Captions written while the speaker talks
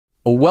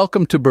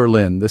Welcome to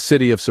Berlin, the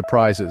city of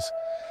surprises.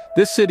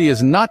 This city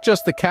is not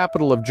just the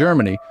capital of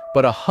Germany,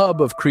 but a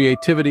hub of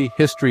creativity,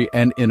 history,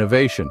 and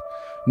innovation.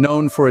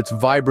 Known for its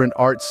vibrant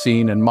art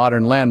scene and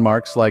modern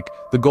landmarks like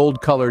the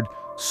gold-colored,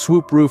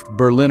 swoop-roofed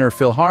Berliner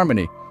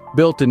Philharmonie,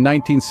 built in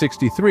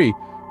 1963,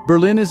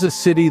 Berlin is a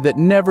city that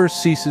never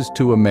ceases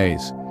to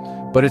amaze.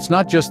 But it's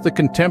not just the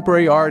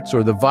contemporary arts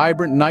or the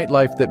vibrant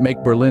nightlife that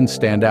make Berlin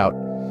stand out.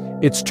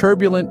 Its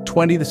turbulent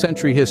 20th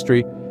century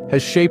history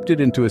has shaped it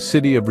into a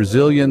city of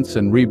resilience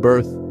and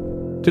rebirth.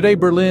 Today,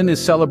 Berlin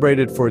is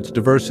celebrated for its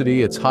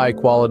diversity, its high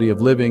quality of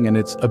living, and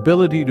its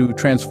ability to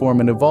transform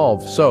and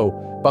evolve. So,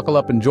 buckle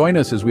up and join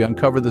us as we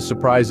uncover the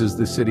surprises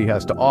this city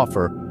has to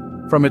offer.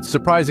 From its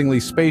surprisingly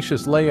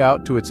spacious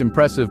layout to its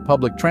impressive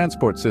public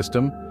transport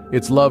system,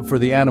 its love for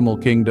the animal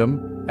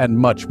kingdom, and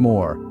much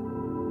more.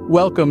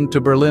 Welcome to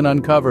Berlin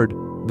Uncovered,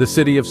 the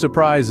city of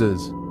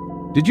surprises.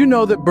 Did you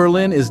know that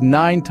Berlin is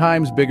 9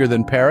 times bigger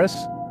than Paris?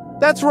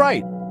 That's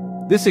right!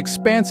 This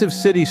expansive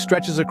city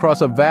stretches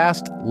across a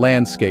vast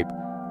landscape,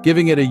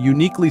 giving it a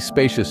uniquely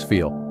spacious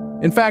feel.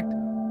 In fact,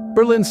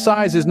 Berlin's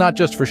size is not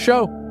just for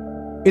show.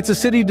 It's a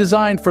city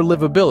designed for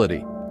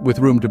livability, with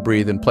room to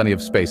breathe and plenty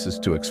of spaces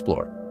to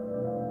explore.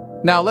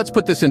 Now, let's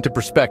put this into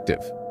perspective.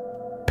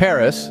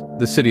 Paris,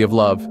 the city of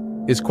love,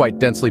 is quite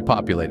densely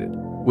populated,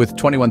 with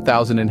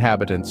 21,000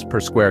 inhabitants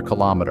per square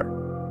kilometer.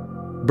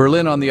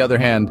 Berlin, on the other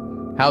hand,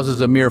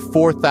 houses a mere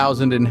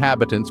 4,000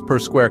 inhabitants per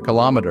square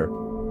kilometer.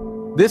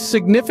 This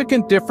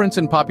significant difference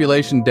in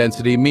population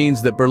density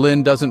means that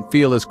Berlin doesn't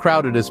feel as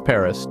crowded as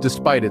Paris,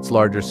 despite its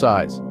larger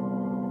size.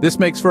 This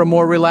makes for a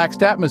more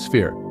relaxed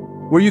atmosphere,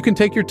 where you can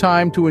take your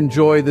time to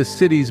enjoy the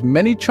city's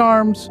many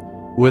charms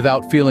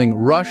without feeling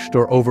rushed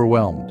or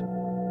overwhelmed.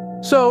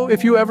 So,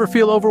 if you ever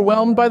feel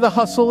overwhelmed by the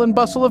hustle and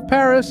bustle of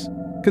Paris,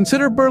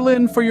 consider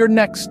Berlin for your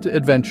next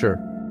adventure.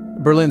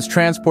 Berlin's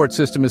transport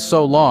system is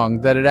so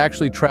long that it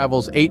actually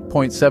travels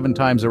 8.7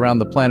 times around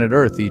the planet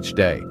Earth each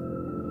day.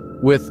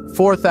 With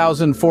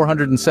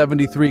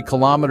 4,473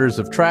 kilometers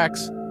of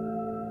tracks,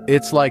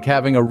 it's like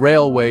having a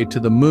railway to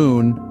the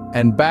moon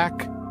and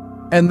back,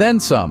 and then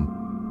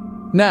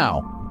some.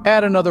 Now,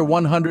 add another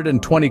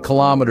 120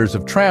 kilometers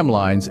of tram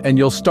lines and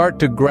you'll start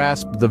to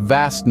grasp the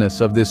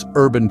vastness of this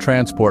urban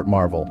transport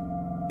marvel.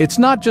 It's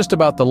not just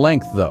about the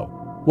length, though.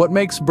 What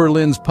makes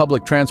Berlin's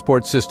public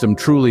transport system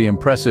truly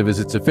impressive is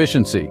its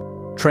efficiency.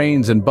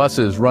 Trains and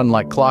buses run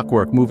like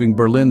clockwork, moving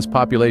Berlin's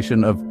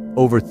population of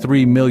over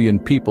 3 million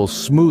people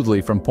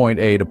smoothly from point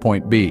A to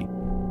point B.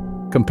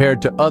 Compared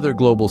to other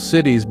global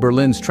cities,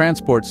 Berlin's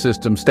transport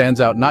system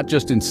stands out not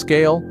just in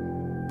scale,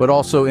 but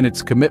also in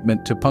its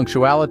commitment to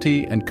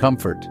punctuality and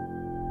comfort.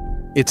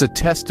 It's a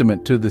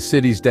testament to the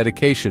city's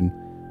dedication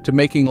to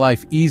making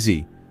life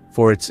easy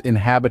for its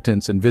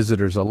inhabitants and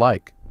visitors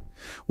alike.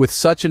 With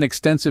such an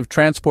extensive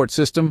transport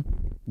system,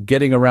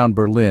 getting around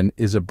Berlin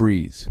is a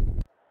breeze.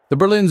 The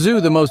Berlin Zoo,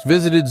 the most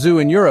visited zoo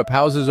in Europe,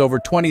 houses over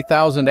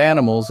 20,000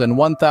 animals and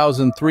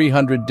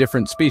 1,300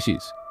 different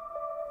species.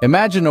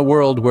 Imagine a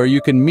world where you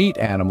can meet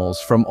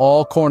animals from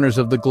all corners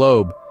of the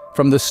globe,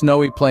 from the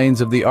snowy plains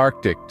of the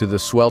Arctic to the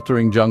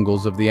sweltering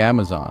jungles of the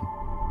Amazon.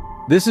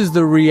 This is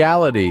the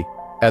reality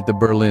at the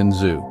Berlin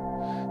Zoo.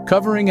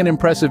 Covering an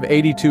impressive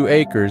 82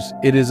 acres,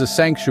 it is a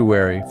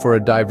sanctuary for a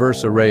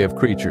diverse array of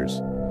creatures.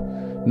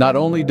 Not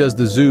only does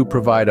the zoo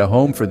provide a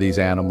home for these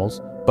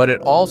animals, but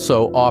it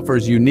also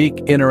offers unique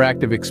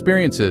interactive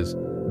experiences.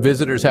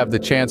 Visitors have the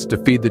chance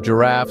to feed the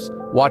giraffes,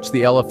 watch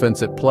the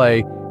elephants at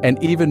play,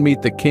 and even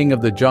meet the king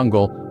of the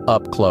jungle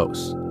up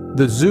close.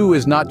 The zoo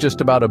is not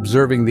just about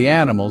observing the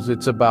animals,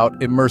 it's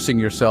about immersing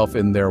yourself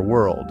in their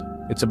world.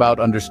 It's about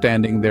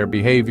understanding their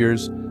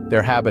behaviors,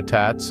 their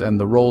habitats, and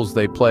the roles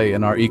they play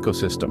in our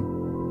ecosystem.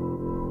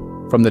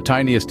 From the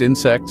tiniest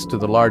insects to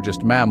the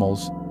largest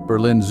mammals,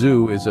 Berlin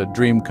Zoo is a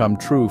dream come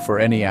true for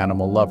any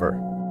animal lover.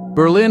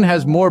 Berlin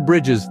has more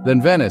bridges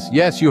than Venice.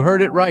 Yes, you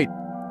heard it right.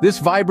 This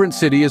vibrant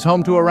city is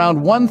home to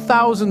around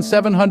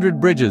 1,700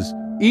 bridges,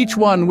 each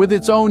one with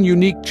its own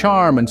unique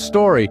charm and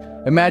story.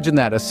 Imagine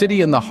that, a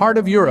city in the heart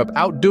of Europe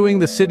outdoing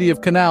the city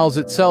of canals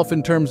itself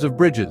in terms of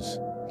bridges.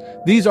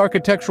 These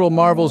architectural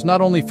marvels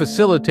not only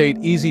facilitate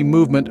easy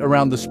movement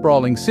around the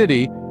sprawling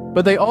city,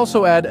 but they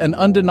also add an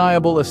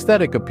undeniable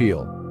aesthetic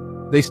appeal.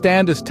 They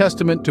stand as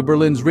testament to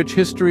Berlin's rich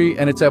history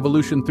and its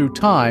evolution through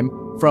time,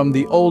 from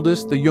the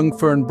oldest, the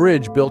Jungfern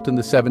Bridge built in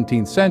the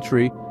 17th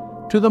century,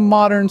 to the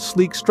modern,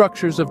 sleek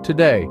structures of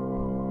today.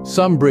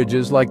 Some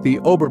bridges, like the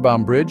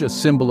Oberbaum Bridge, a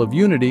symbol of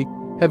unity,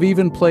 have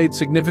even played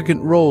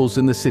significant roles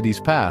in the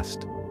city's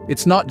past.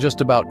 It's not just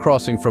about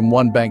crossing from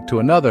one bank to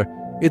another,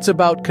 it's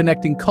about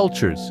connecting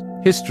cultures,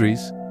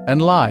 histories,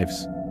 and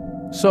lives.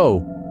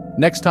 So,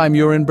 next time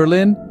you're in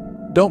Berlin,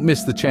 don't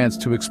miss the chance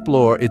to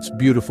explore its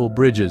beautiful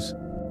bridges.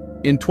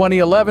 In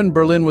 2011,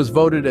 Berlin was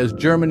voted as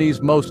Germany's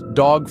most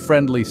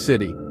dog-friendly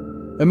city.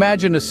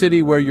 Imagine a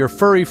city where your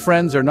furry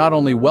friends are not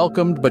only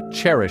welcomed but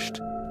cherished.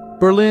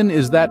 Berlin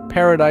is that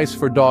paradise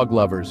for dog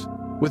lovers.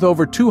 With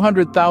over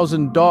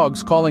 200,000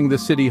 dogs calling the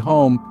city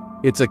home,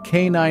 it's a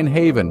canine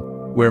haven,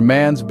 where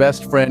man's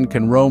best friend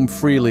can roam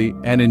freely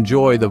and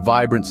enjoy the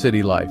vibrant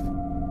city life.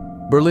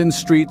 Berlin's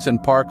streets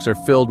and parks are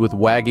filled with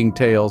wagging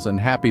tails and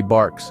happy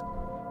barks,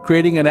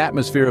 creating an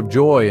atmosphere of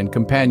joy and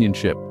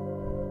companionship.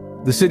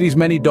 The city's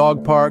many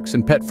dog parks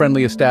and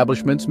pet-friendly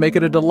establishments make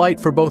it a delight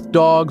for both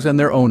dogs and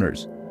their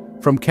owners.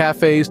 From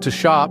cafes to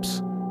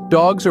shops,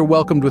 dogs are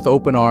welcomed with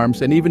open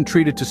arms and even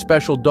treated to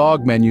special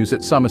dog menus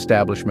at some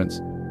establishments.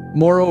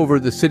 Moreover,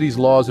 the city's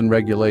laws and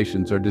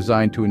regulations are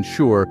designed to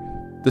ensure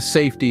the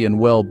safety and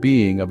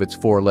well-being of its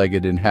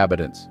four-legged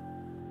inhabitants.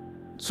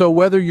 So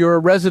whether you're a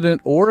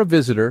resident or a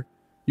visitor,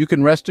 you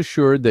can rest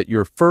assured that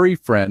your furry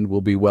friend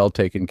will be well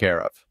taken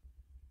care of.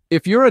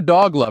 If you're a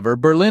dog lover,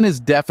 Berlin is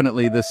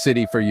definitely the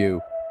city for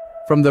you.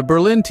 From the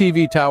Berlin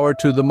TV Tower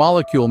to the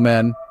Molecule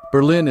Men,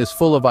 Berlin is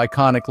full of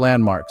iconic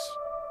landmarks.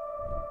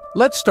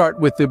 Let's start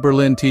with the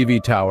Berlin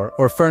TV Tower,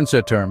 or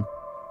Fernsehturm.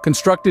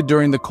 Constructed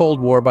during the Cold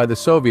War by the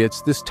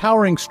Soviets, this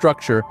towering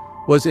structure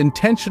was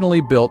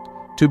intentionally built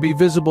to be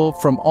visible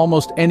from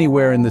almost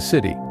anywhere in the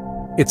city.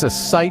 It's a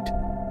sight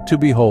to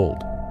behold,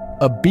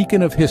 a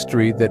beacon of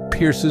history that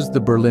pierces the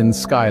Berlin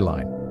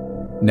skyline.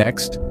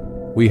 Next,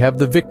 we have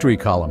the Victory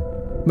Column,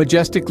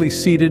 majestically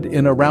seated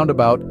in a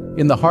roundabout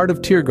in the heart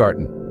of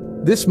Tiergarten.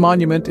 This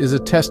monument is a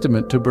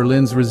testament to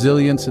Berlin's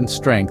resilience and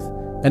strength,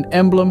 an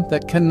emblem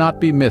that cannot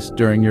be missed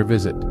during your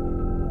visit.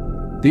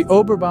 The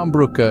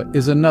Oberbaumbrücke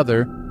is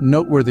another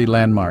noteworthy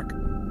landmark.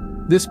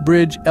 This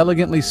bridge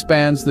elegantly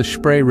spans the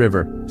Spree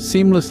River,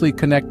 seamlessly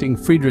connecting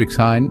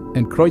Friedrichshain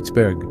and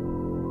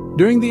Kreuzberg.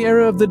 During the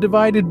era of the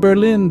divided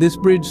Berlin, this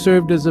bridge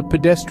served as a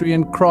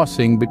pedestrian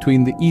crossing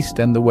between the east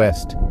and the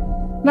west.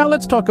 Now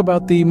let's talk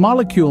about the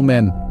Molecule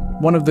Men,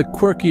 one of the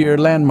quirkier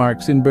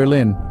landmarks in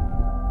Berlin.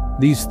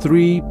 These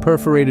three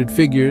perforated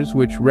figures,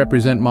 which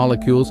represent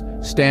molecules,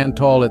 stand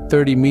tall at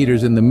 30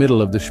 meters in the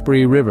middle of the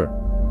Spree River.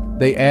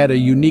 They add a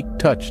unique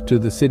touch to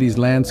the city's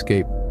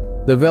landscape.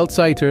 The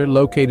Weltzeiter,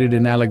 located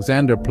in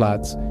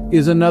Alexanderplatz,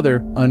 is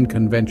another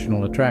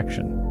unconventional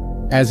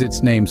attraction. As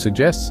its name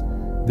suggests,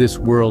 this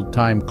world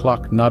time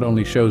clock not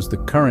only shows the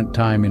current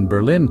time in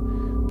Berlin,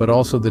 but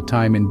also the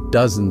time in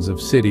dozens of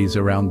cities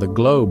around the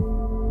globe.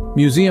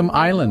 Museum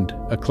Island,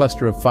 a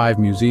cluster of 5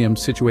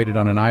 museums situated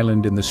on an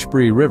island in the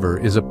Spree River,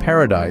 is a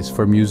paradise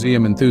for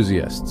museum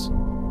enthusiasts.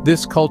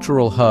 This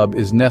cultural hub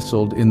is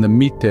nestled in the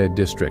Mitte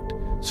district,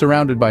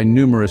 surrounded by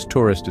numerous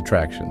tourist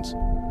attractions.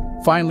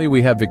 Finally,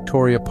 we have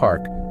Victoria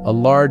Park, a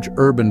large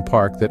urban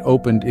park that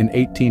opened in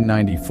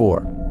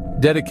 1894.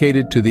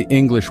 Dedicated to the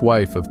English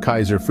wife of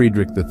Kaiser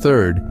Friedrich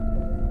III,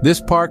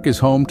 this park is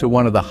home to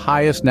one of the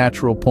highest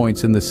natural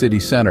points in the city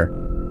center,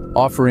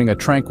 offering a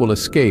tranquil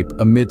escape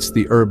amidst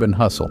the urban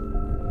hustle.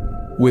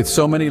 With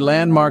so many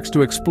landmarks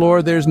to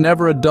explore, there's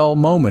never a dull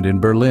moment in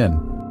Berlin.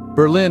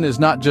 Berlin is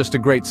not just a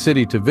great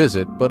city to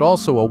visit, but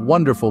also a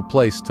wonderful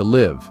place to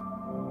live.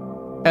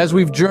 As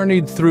we've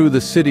journeyed through the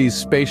city's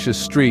spacious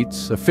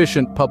streets,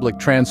 efficient public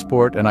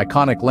transport, and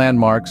iconic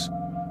landmarks,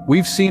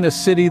 we've seen a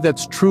city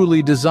that's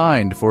truly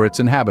designed for its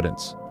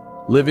inhabitants.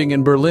 Living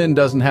in Berlin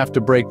doesn't have to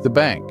break the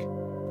bank.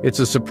 It's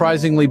a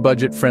surprisingly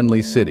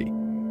budget-friendly city,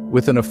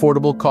 with an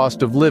affordable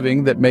cost of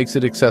living that makes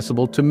it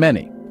accessible to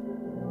many.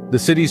 The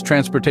city's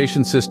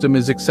transportation system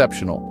is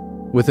exceptional,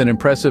 with an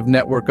impressive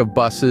network of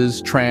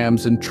buses,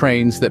 trams, and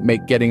trains that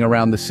make getting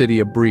around the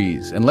city a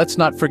breeze. And let's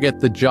not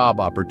forget the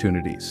job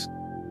opportunities.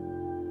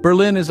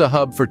 Berlin is a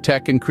hub for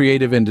tech and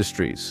creative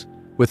industries,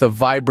 with a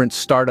vibrant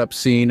startup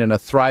scene and a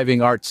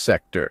thriving arts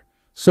sector.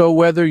 So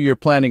whether you're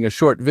planning a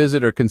short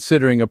visit or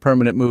considering a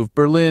permanent move,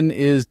 Berlin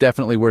is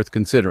definitely worth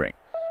considering.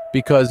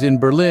 Because in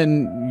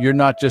Berlin, you're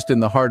not just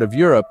in the heart of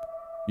Europe,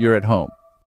 you're at home.